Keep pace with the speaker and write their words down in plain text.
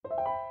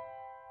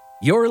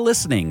You're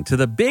listening to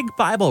the Big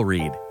Bible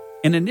Read,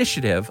 an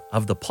initiative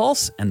of the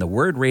Pulse and the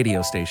Word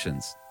radio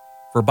stations.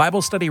 For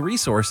Bible study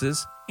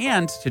resources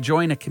and to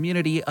join a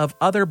community of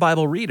other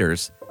Bible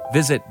readers,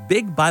 visit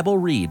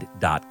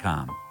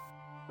bigbibleread.com.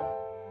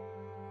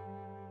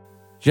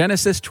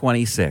 Genesis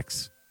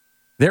 26.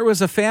 There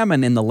was a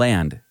famine in the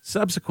land,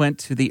 subsequent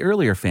to the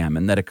earlier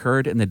famine that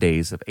occurred in the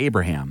days of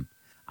Abraham.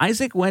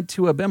 Isaac went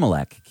to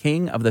Abimelech,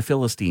 king of the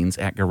Philistines,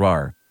 at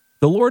Gerar.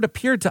 The Lord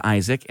appeared to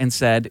Isaac and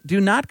said,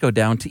 "Do not go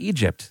down to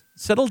Egypt.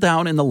 Settle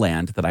down in the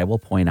land that I will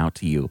point out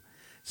to you.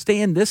 Stay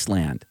in this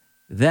land.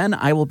 Then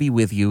I will be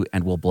with you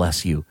and will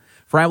bless you.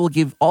 For I will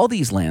give all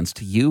these lands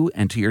to you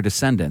and to your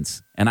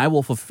descendants, and I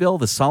will fulfill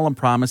the solemn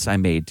promise I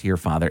made to your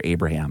father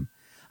Abraham.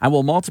 I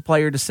will multiply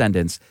your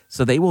descendants,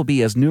 so they will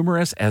be as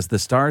numerous as the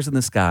stars in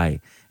the sky,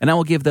 and I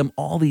will give them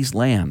all these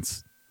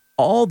lands.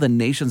 All the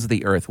nations of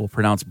the earth will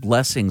pronounce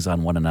blessings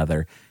on one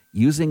another,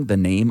 using the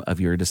name of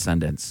your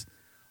descendants.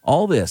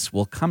 All this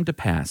will come to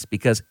pass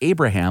because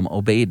Abraham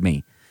obeyed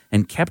me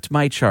and kept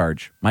my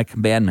charge, my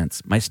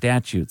commandments, my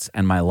statutes,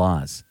 and my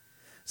laws."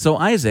 So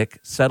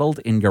Isaac settled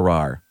in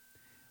Gerar.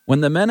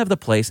 When the men of the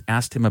place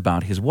asked him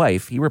about his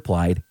wife, he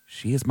replied,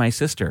 "She is my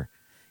sister."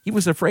 He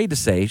was afraid to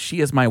say, "She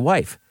is my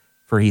wife,"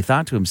 for he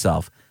thought to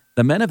himself,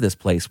 "The men of this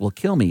place will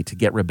kill me to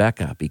get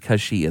Rebekah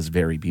because she is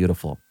very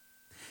beautiful."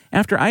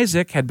 After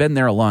Isaac had been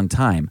there a long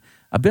time,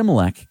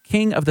 Abimelech,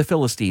 king of the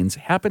Philistines,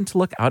 happened to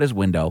look out his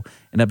window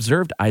and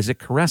observed Isaac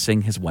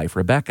caressing his wife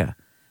Rebekah.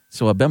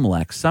 So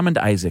Abimelech summoned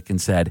Isaac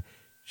and said,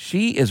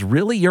 "She is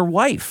really your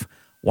wife.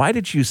 Why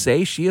did you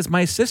say she is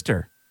my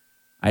sister?"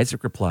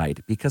 Isaac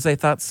replied, "Because I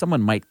thought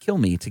someone might kill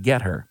me to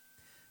get her."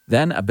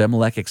 Then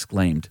Abimelech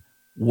exclaimed,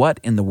 "What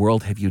in the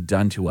world have you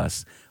done to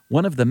us?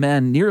 One of the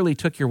men nearly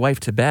took your wife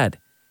to bed,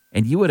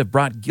 and you would have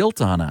brought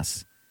guilt on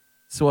us."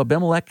 So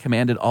Abimelech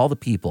commanded all the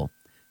people,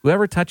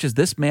 "Whoever touches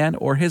this man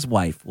or his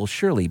wife will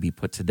surely be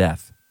put to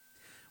death."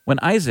 When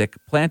Isaac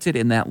planted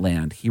in that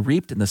land, he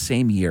reaped in the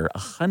same year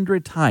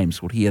 100 times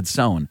what he had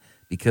sown,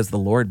 because the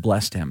Lord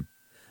blessed him.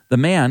 The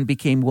man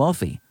became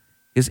wealthy.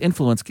 His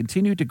influence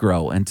continued to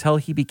grow until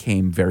he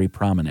became very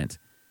prominent.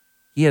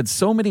 He had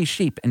so many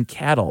sheep and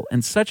cattle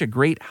and such a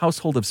great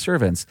household of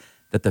servants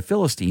that the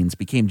Philistines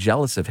became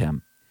jealous of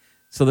him.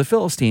 So the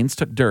Philistines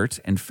took dirt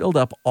and filled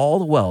up all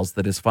the wells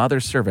that his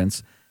father's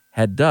servants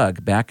had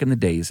dug back in the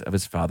days of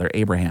his father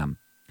Abraham.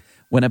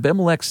 When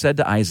Abimelech said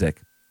to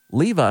Isaac,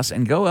 "Leave us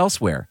and go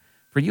elsewhere,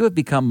 for you have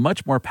become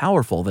much more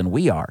powerful than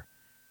we are."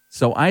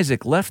 So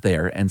Isaac left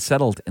there and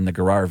settled in the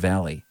Gerar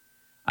Valley.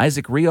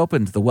 Isaac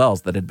reopened the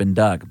wells that had been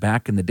dug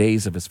back in the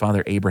days of his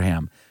father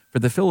Abraham, for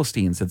the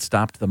Philistines had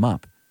stopped them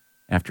up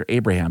after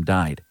Abraham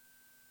died.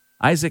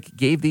 Isaac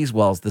gave these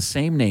wells the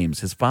same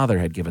names his father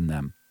had given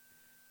them.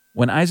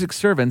 When Isaac's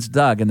servants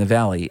dug in the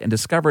valley and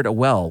discovered a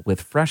well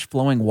with fresh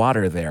flowing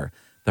water there,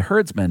 the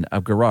herdsmen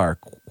of Gerar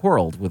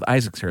quarreled with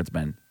Isaac's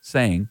herdsmen,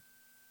 saying,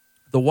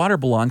 "The water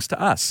belongs to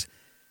us."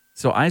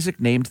 So Isaac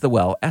named the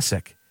well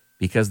Esek,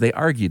 because they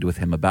argued with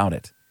him about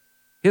it.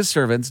 His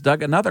servants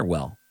dug another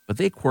well, but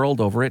they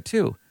quarreled over it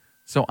too.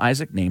 So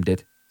Isaac named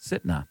it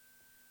Sitnah.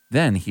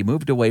 Then he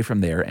moved away from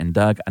there and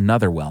dug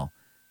another well.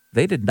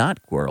 They did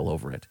not quarrel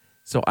over it.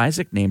 So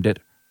Isaac named it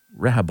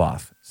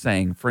Rehoboth,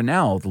 saying, "For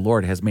now the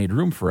Lord has made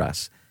room for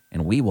us,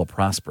 and we will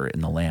prosper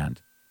in the land."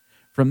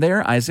 From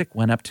there Isaac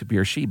went up to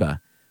Beersheba.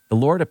 The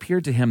Lord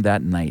appeared to him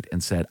that night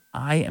and said,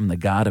 "I am the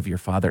God of your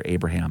father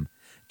Abraham.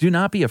 Do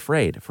not be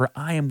afraid, for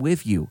I am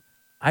with you.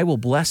 I will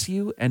bless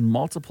you and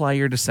multiply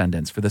your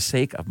descendants for the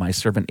sake of my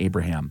servant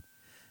Abraham."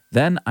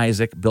 Then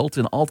Isaac built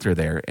an altar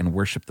there and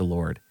worshipped the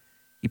Lord.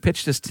 He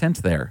pitched his tent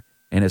there,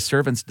 and his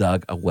servants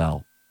dug a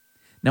well.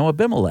 Now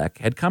Abimelech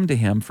had come to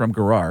him from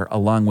Gerar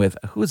along with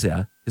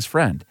Ahuzzah, his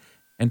friend,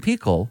 and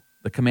Phicol,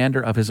 the commander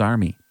of his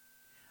army.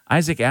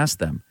 Isaac asked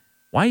them,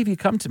 "Why have you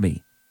come to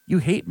me? You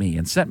hate me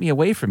and sent me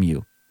away from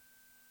you."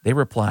 They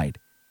replied,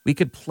 "We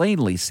could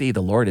plainly see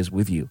the Lord is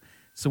with you,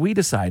 so we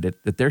decided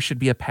that there should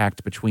be a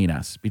pact between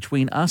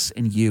us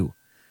and you.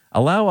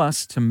 Allow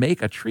us to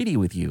make a treaty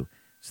with you,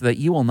 so that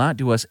you will not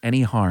do us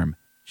any harm,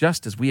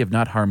 just as we have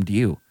not harmed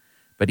you,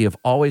 but we have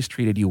always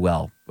treated you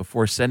well,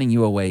 before sending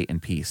you away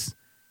in peace.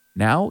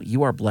 Now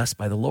you are blessed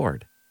by the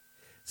Lord."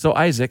 So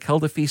Isaac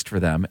held a feast for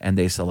them, and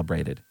they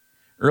celebrated.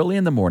 Early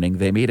in the morning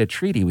they made a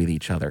treaty with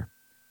each other.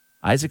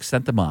 Isaac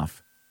sent them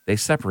off. They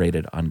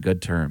separated on good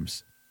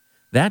terms.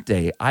 That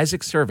day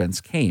Isaac's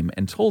servants came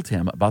and told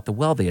him about the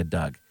well they had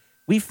dug.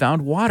 "We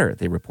found water,"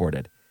 they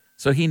reported.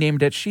 So he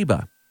named it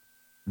Sheba.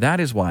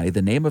 That is why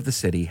the name of the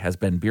city has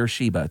been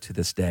Beersheba to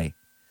this day.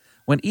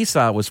 When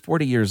Esau was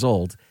 40 years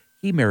old,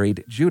 he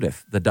married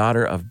Judith, the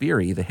daughter of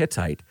Beeri the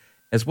Hittite,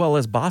 as well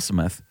as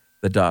Basemath,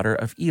 the daughter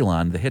of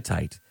Elon the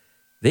Hittite.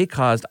 They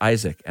caused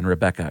Isaac and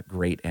Rebekah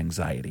great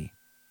anxiety.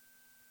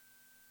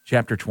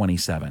 Chapter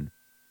 27.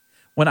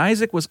 When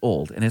Isaac was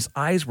old and his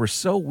eyes were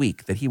so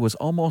weak that he was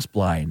almost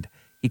blind,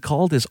 he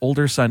called his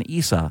older son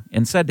Esau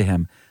and said to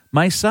him,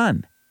 "My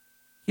son."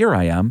 "Here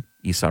I am,"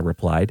 Esau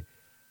replied.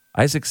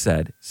 Isaac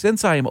said,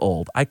 "Since I am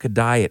old, I could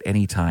die at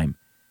any time.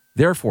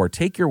 Therefore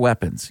take your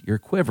weapons, your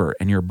quiver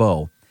and your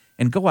bow,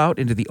 and go out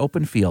into the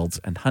open fields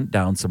and hunt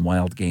down some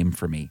wild game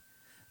for me.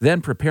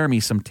 Then prepare me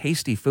some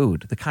tasty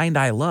food, the kind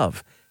I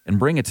love, and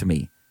bring it to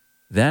me.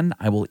 Then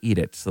I will eat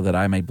it so that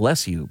I may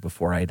bless you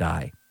before I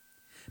die."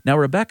 Now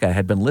Rebekah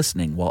had been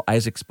listening while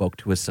Isaac spoke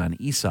to his son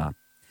Esau.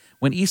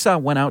 When Esau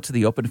went out to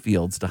the open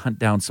fields to hunt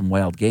down some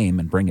wild game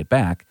and bring it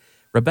back,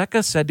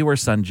 Rebekah said to her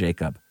son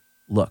Jacob,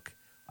 "Look,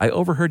 I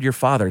overheard your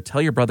father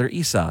tell your brother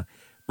Esau,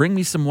 'Bring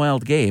me some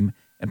wild game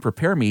and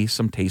prepare me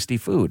some tasty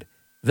food.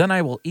 Then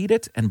I will eat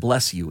it and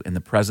bless you in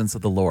the presence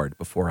of the Lord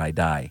before I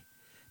die.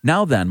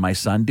 Now then, my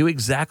son, do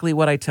exactly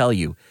what I tell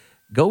you.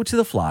 Go to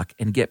the flock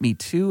and get me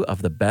 2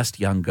 of the best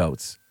young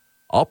goats.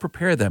 I'll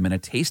prepare them in a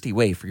tasty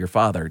way for your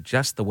father,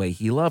 just the way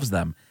he loves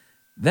them.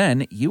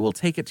 Then you will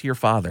take it to your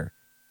father.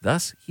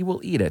 Thus he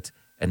will eat it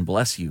and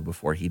bless you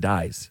before he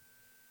dies."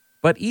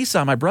 "But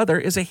Esau, my brother,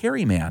 is a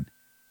hairy man,"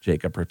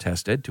 Jacob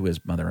protested to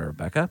his mother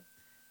Rebekah,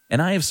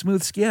 "and I have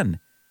smooth skin.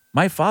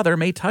 My father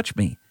may touch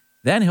me.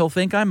 Then he'll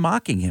think I'm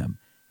mocking him,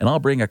 and I'll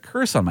bring a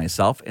curse on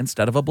myself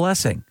instead of a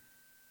blessing."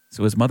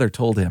 So his mother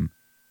told him,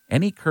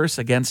 "Any curse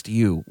against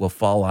you will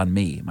fall on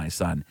me, my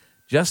son.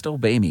 Just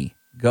obey me.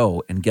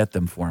 Go and get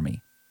them for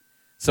me."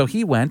 So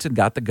he went and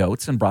got the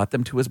goats and brought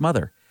them to his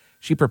mother.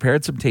 She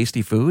prepared some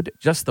tasty food,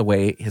 just the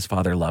way his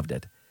father loved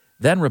it.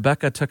 Then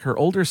Rebekah took her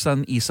older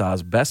son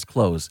Esau's best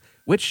clothes,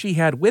 which she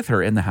had with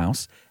her in the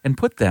house, and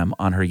put them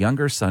on her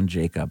younger son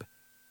Jacob.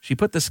 She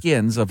put the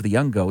skins of the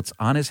young goats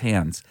on his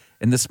hands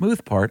and the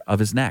smooth part of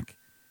his neck.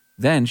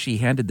 Then she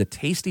handed the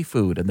tasty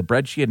food and the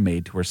bread she had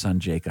made to her son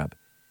Jacob.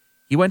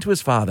 He went to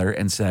his father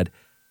and said,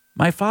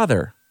 "My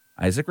father."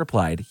 Isaac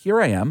replied,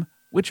 "Here I am.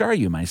 Which are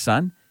you, my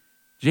son?"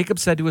 Jacob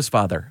said to his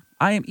father,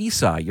 "I am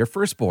Esau, your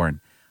firstborn.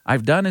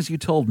 I've done as you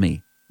told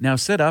me. Now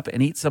sit up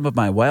and eat some of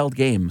my wild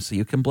game so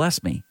you can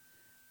bless me."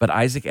 But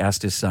Isaac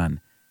asked his son,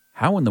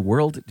 "How in the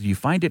world did you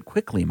find it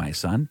quickly, my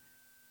son?"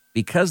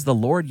 "Because the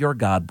Lord your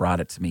God brought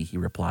it to me," he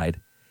replied.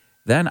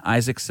 Then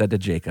Isaac said to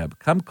Jacob,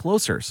 "Come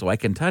closer so I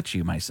can touch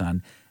you, my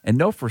son, and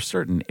know for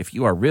certain if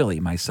you are really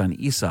my son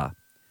Esau."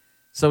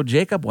 So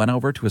Jacob went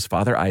over to his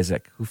father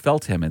Isaac, who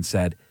felt him and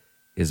said,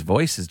 "His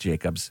voice is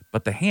Jacob's,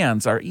 but the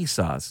hands are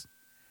Esau's."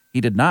 He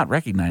did not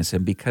recognize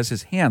him because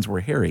his hands were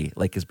hairy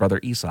like his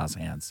brother Esau's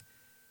hands.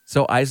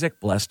 So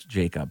Isaac blessed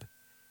Jacob.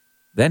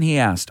 Then he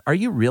asked, "Are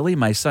you really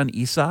my son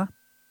Esau?"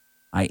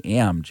 "I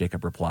am,"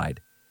 Jacob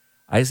replied.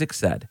 Isaac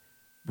said,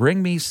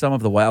 "Bring me some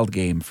of the wild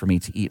game for me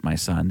to eat, my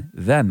son.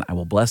 Then I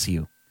will bless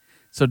you."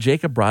 So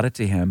Jacob brought it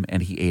to him,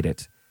 and he ate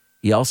it.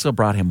 He also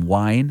brought him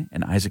wine,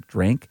 and Isaac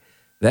drank.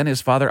 Then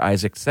his father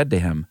Isaac said to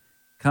him,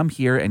 "Come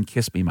here and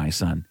kiss me, my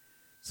son."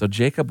 So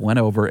Jacob went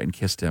over and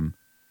kissed him.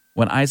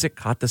 When Isaac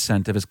caught the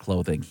scent of his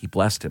clothing, he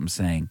blessed him,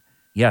 saying,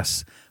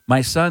 "Yes,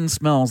 my son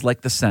smells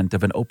like the scent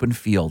of an open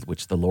field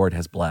which the Lord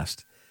has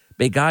blessed.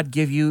 May God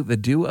give you the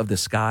dew of the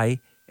sky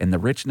and the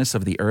richness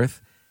of the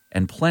earth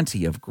and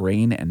plenty of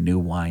grain and new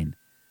wine.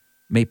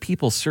 May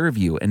people serve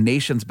you and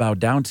nations bow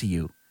down to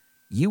you.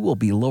 You will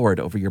be lord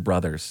over your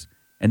brothers,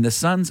 and the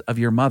sons of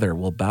your mother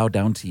will bow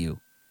down to you.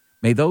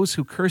 May those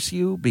who curse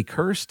you be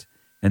cursed,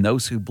 and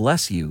those who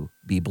bless you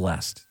be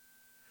blessed."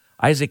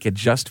 Isaac had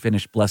just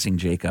finished blessing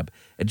Jacob,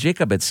 and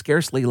Jacob had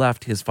scarcely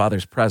left his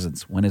father's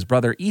presence when his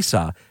brother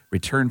Esau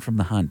returned from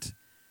the hunt.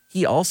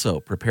 He also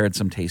prepared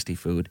some tasty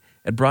food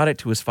and brought it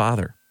to his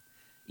father.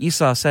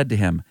 Esau said to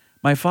him,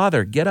 "My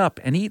father, get up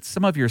and eat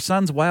some of your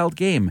son's wild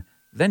game.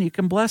 Then you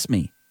can bless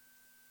me."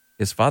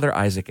 His father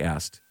Isaac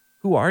asked,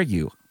 "Who are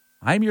you?"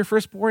 "I am your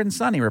firstborn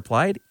son," he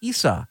replied,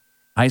 "Esau."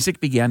 Isaac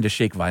began to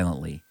shake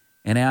violently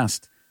and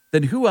asked,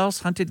 "Then who else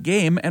hunted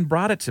game and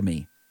brought it to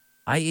me?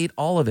 I ate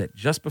all of it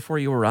just before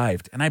you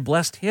arrived, and I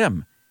blessed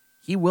him.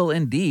 He will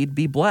indeed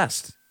be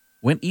blessed."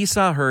 When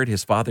Esau heard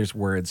his father's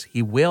words,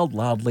 he wailed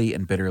loudly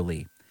and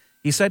bitterly.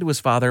 He said to his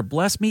father,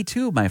 "Bless me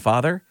too, my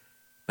father."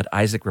 But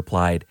Isaac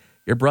replied,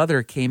 "Your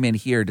brother came in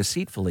here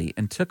deceitfully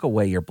and took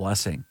away your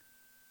blessing."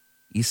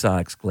 Esau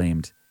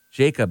exclaimed,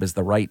 "Jacob is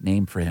the right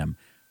name for him.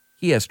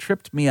 He has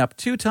tripped me up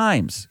 2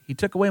 times. He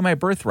took away my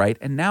birthright,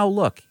 and now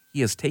look,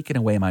 he has taken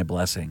away my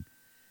blessing."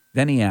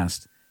 Then he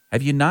asked,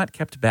 "Have you not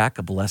kept back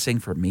a blessing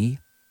for me?"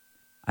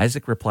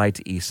 Isaac replied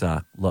to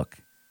Esau, "Look,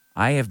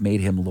 I have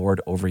made him lord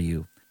over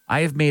you.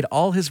 I have made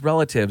all his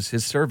relatives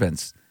his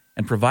servants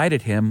and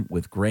provided him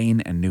with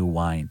grain and new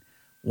wine.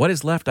 What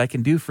is left I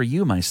can do for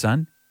you, my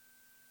son?"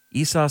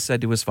 Esau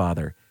said to his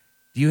father,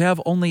 "Do you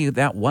have only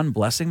that one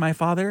blessing, my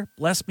father?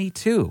 Bless me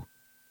too."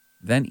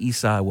 Then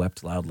Esau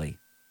wept loudly.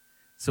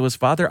 So his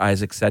father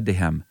Isaac said to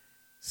him,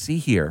 "See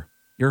here,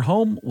 your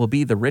home will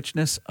be the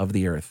richness of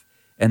the earth,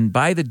 and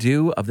by the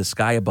dew of the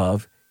sky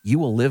above, you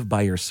will live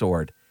by your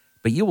sword,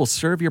 but you will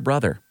serve your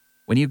brother.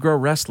 When you grow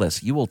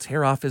restless, you will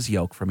tear off his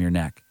yoke from your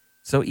neck."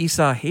 So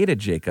Esau hated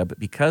Jacob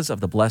because of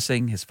the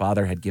blessing his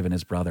father had given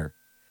his brother.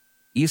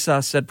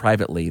 Esau said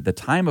privately, "The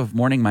time of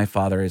mourning my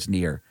father is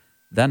near.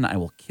 Then I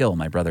will kill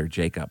my brother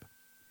Jacob."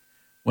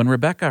 When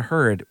Rebekah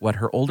heard what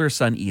her older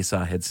son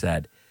Esau had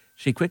said,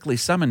 she quickly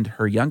summoned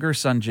her younger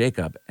son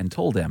Jacob and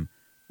told him,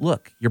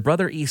 "Look, your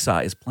brother Esau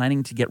is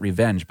planning to get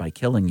revenge by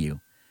killing you.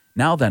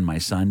 Now then, my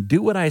son,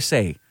 do what I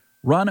say.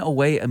 Run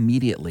away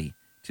immediately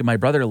to my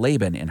brother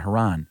Laban in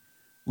Haran.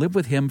 Live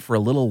with him for a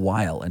little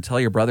while until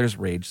your brother's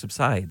rage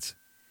subsides.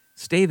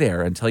 Stay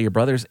there until your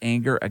brother's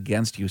anger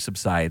against you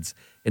subsides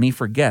and he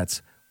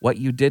forgets what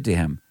you did to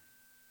him.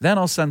 Then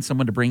I'll send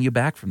someone to bring you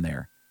back from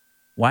there.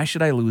 Why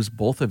should I lose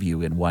both of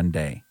you in one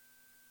day?"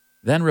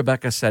 Then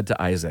Rebekah said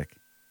to Isaac,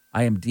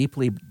 "I am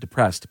deeply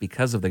depressed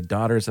because of the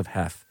daughters of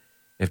Heth.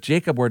 If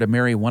Jacob were to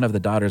marry one of the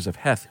daughters of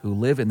Heth who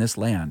live in this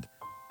land,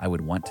 I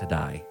would want to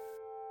die."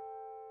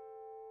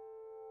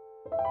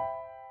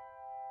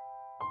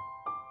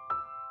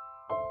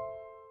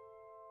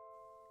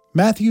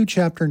 Matthew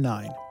chapter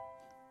 9.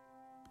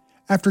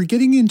 After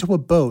getting into a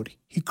boat,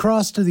 he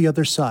crossed to the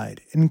other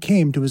side and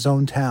came to his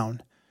own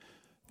town.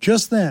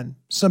 Just then,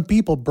 some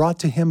people brought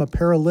to him a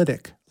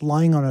paralytic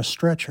lying on a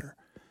stretcher.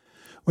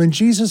 When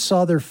Jesus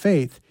saw their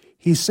faith,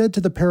 he said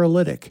to the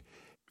paralytic,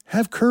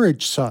 "Have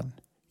courage, son,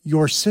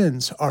 your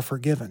sins are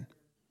forgiven."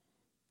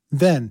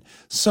 Then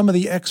some of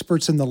the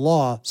experts in the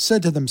law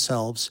said to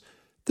themselves,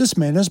 "This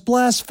man is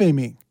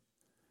blaspheming."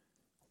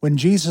 When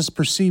Jesus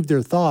perceived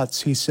their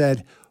thoughts, he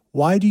said,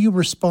 "Why do you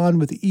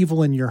respond with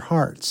evil in your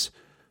hearts?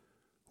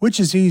 Which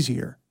is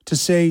easier, to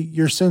say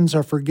your sins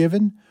are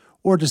forgiven,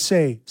 or to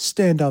say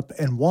stand up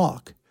and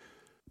walk?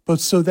 But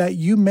so that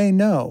you may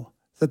know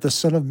that the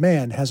Son of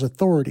Man has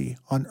authority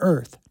on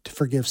earth to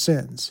forgive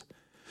sins."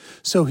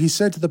 So he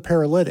said to the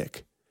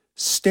paralytic,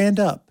 "Stand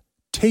up,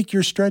 take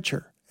your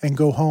stretcher, and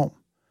go home."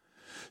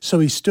 So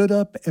he stood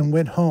up and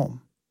went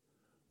home.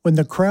 When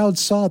the crowd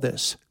saw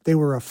this, they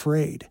were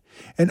afraid,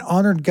 and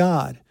honored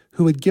God,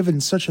 who had given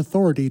such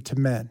authority to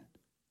men.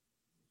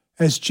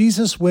 As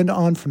Jesus went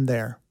on from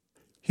there,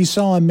 he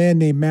saw a man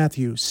named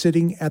Matthew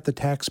sitting at the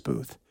tax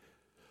booth.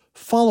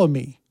 "Follow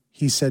me,"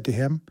 he said to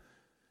him.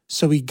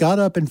 So he got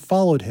up and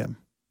followed him.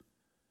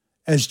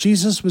 As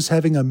Jesus was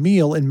having a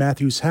meal in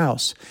Matthew's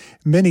house,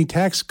 many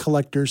tax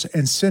collectors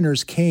and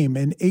sinners came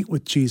and ate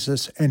with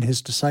Jesus and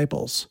his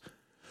disciples.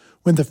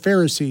 When the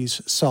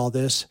Pharisees saw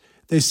this,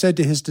 they said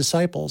to his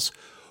disciples,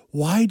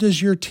 "Why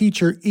does your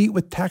teacher eat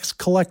with tax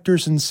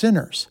collectors and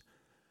sinners?"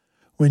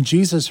 When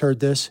Jesus heard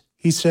this,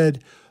 he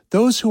said,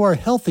 "Those who are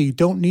healthy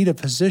don't need a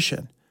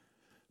physician,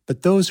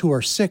 but those who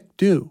are sick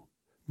do.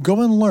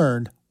 Go and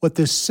learn what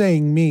this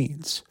saying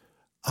means.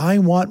 I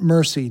want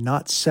mercy,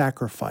 not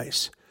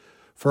sacrifice,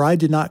 for I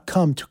did not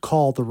come to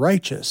call the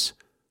righteous,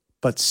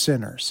 but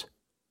sinners."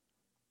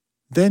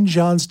 Then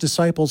John's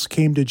disciples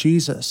came to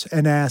Jesus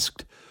and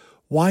asked,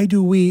 "Why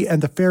do we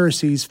and the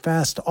Pharisees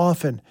fast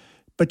often,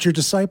 but your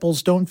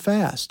disciples don't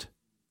fast?"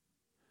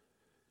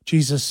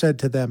 Jesus said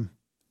to them,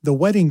 "The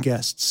wedding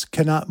guests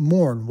cannot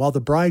mourn while the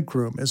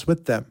bridegroom is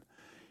with them,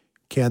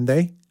 can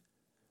they?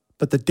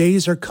 But the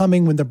days are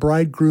coming when the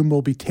bridegroom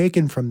will be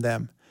taken from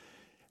them,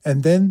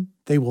 and then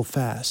they will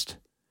fast.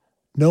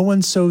 No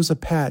one sews a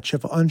patch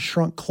of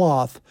unshrunk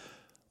cloth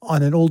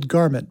on an old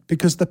garment,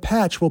 because the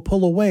patch will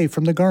pull away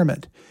from the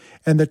garment,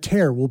 and the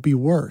tear will be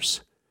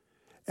worse.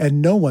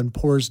 And no one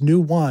pours new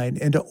wine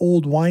into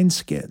old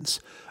wineskins,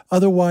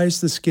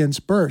 otherwise the skins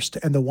burst,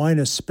 and the wine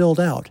is spilled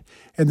out,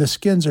 and the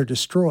skins are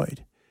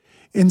destroyed.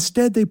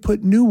 Instead, they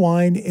put new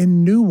wine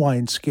in new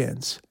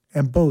wineskins,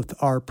 and both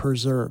are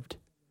preserved."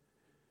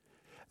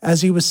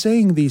 As he was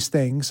saying these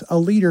things, a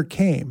leader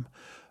came,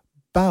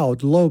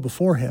 bowed low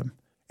before him,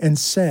 and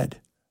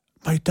said,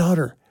 "My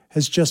daughter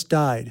has just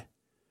died,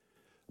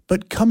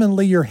 but come and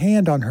lay your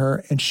hand on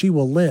her, and she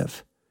will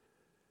live."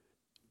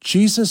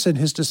 Jesus and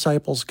his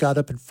disciples got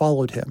up and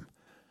followed him.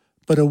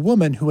 But a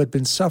woman who had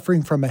been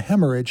suffering from a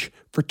hemorrhage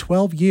for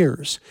 12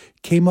 years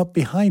came up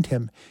behind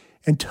him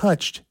and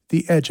touched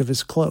the edge of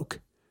his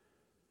cloak.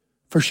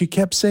 For she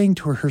kept saying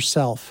to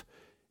herself,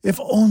 "If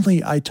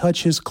only I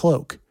touch his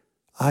cloak,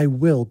 I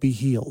will be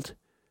healed."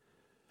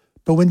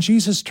 But when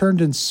Jesus turned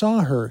and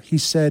saw her, he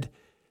said,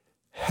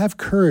 "Have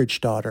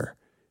courage, daughter.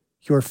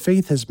 Your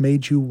faith has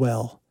made you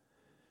well."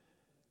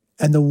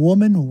 And the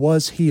woman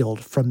was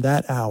healed from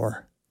that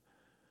hour.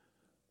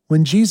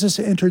 When Jesus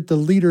entered the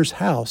leader's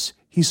house,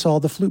 he saw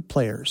the flute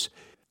players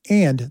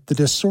and the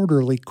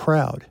disorderly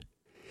crowd.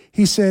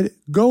 He said,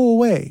 "Go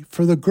away,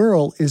 for the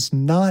girl is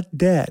not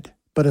dead,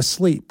 but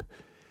asleep."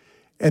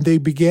 And they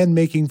began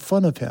making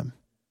fun of him.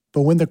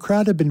 But when the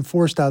crowd had been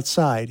forced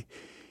outside,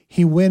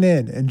 he went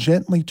in and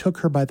gently took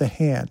her by the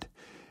hand,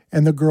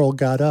 and the girl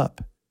got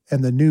up,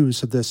 and the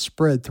news of this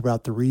spread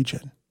throughout the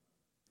region.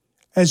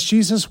 As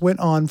Jesus went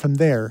on from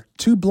there,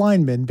 2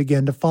 blind men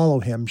began to follow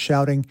him,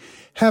 shouting,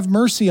 "Have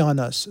mercy on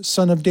us,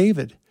 Son of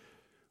David."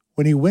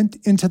 When he went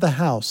into the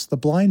house, the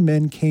blind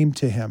men came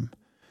to him.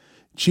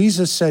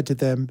 Jesus said to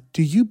them,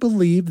 "Do you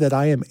believe that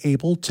I am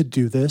able to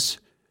do this?"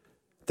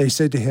 They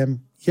said to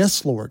him,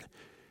 "Yes, Lord."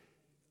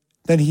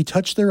 Then he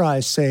touched their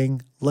eyes,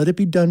 saying, "Let it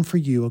be done for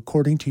you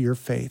according to your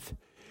faith."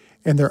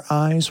 And their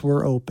eyes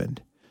were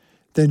opened.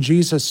 Then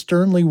Jesus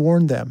sternly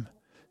warned them,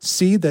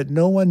 "See that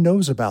no one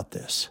knows about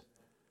this."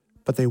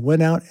 But they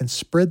went out and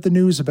spread the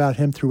news about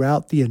him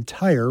throughout the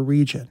entire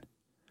region.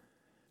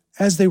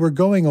 As they were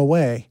going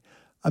away,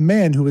 a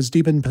man who was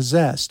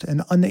demon-possessed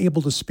and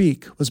unable to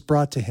speak was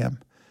brought to him.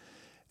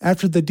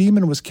 After the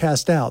demon was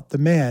cast out, the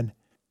man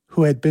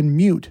who had been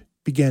mute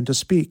began to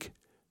speak.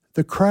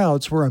 The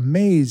crowds were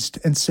amazed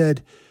and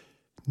said,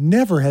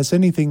 "Never has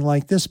anything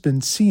like this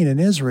been seen in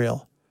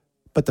Israel."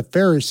 But the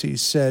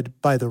Pharisees said,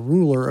 "By the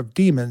ruler of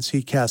demons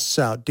he casts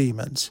out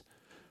demons."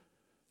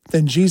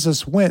 Then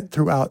Jesus went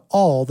throughout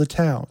all the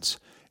towns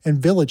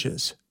and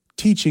villages,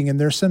 teaching in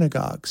their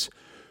synagogues,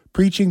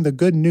 preaching the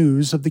good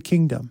news of the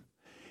kingdom,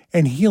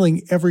 and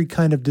healing every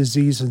kind of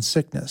disease and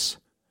sickness.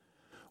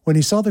 When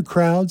he saw the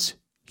crowds,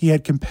 he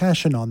had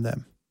compassion on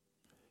them,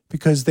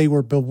 because they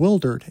were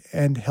bewildered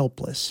and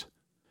helpless,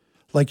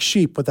 like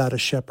sheep without a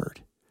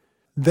shepherd.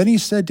 Then he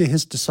said to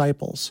his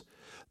disciples,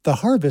 "The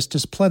harvest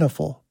is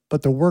plentiful,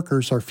 but the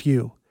workers are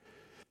few.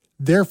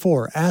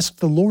 Therefore ask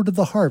the Lord of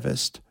the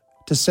harvest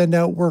to send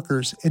out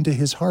workers into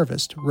his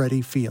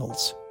harvest-ready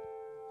fields."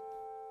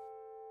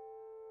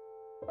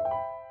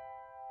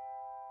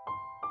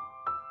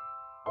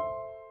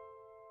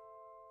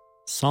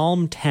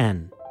 Psalm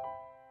 10.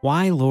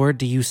 Why, Lord,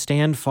 do you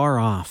stand far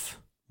off?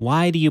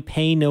 Why do you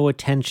pay no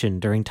attention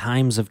during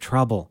times of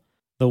trouble?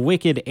 The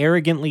wicked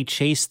arrogantly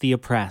chase the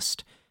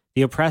oppressed.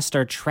 The oppressed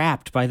are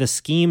trapped by the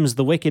schemes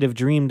the wicked have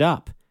dreamed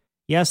up.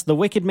 Yes, the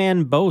wicked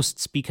man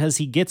boasts because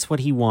he gets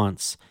what he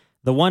wants.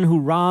 The one who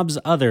robs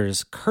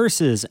others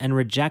curses and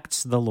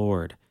rejects the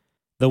Lord.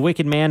 The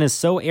wicked man is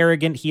so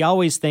arrogant he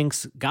always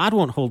thinks, God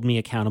won't hold me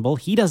accountable.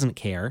 He doesn't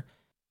care.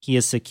 He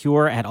is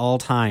secure at all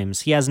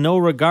times. He has no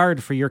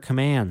regard for your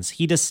commands.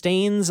 He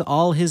disdains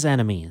all his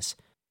enemies.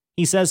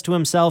 He says to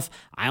himself,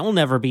 I'll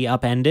never be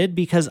upended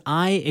because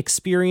I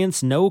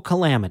experience no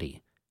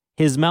calamity.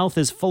 His mouth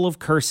is full of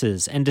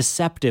curses and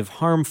deceptive,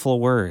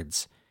 harmful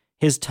words.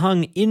 His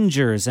tongue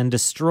injures and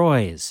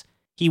destroys.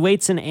 He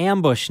waits in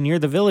ambush near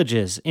the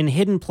villages. In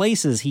hidden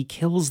places, he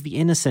kills the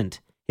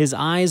innocent. His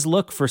eyes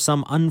look for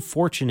some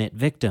unfortunate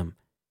victim.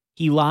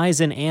 He lies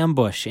in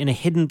ambush in a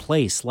hidden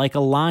place like a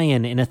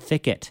lion in a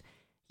thicket.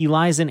 He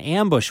lies in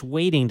ambush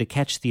waiting to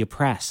catch the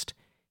oppressed.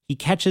 He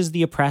catches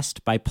the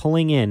oppressed by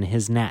pulling in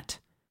his net.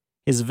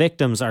 His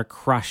victims are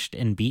crushed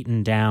and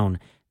beaten down.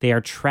 They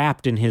are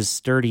trapped in his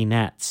sturdy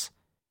nets.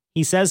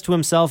 He says to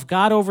himself,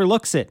 God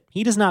overlooks it.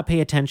 He does not pay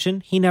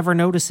attention. He never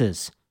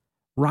notices.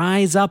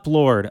 Rise up,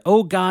 Lord.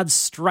 O God,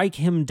 strike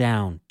him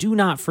down. Do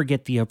not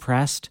forget the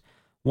oppressed.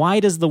 Why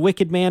does the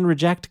wicked man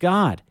reject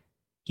God?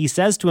 He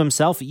says to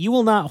himself, You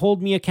will not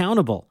hold me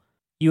accountable.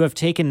 You have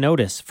taken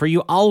notice, for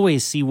you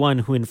always see one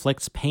who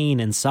inflicts pain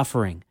and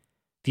suffering.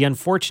 The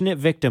unfortunate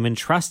victim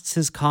entrusts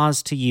his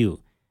cause to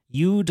you.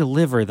 You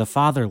deliver the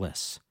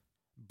fatherless.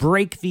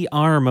 Break the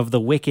arm of the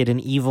wicked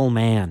and evil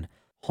man.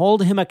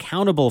 Hold him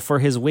accountable for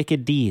his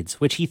wicked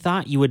deeds, which he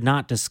thought you would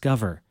not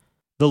discover.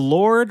 The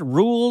Lord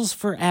rules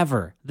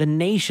forever. The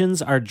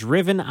nations are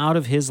driven out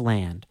of his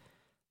land.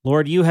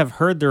 Lord, you have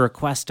heard the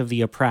request of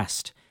the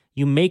oppressed.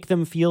 You make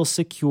them feel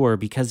secure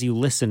because you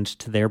listened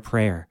to their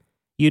prayer.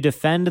 You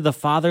defend the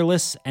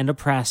fatherless and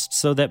oppressed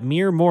so that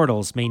mere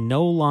mortals may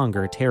no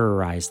longer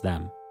terrorize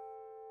them.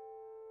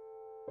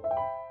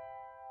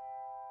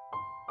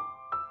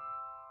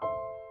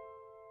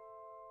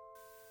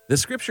 The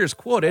scriptures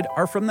quoted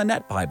are from the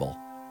Net Bible,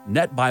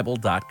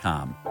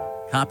 netbible.com.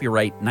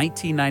 Copyright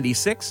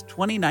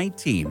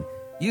 1996-2019.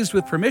 Used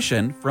with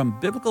permission from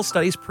Biblical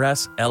Studies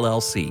Press,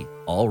 LLC.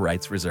 All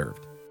rights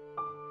reserved.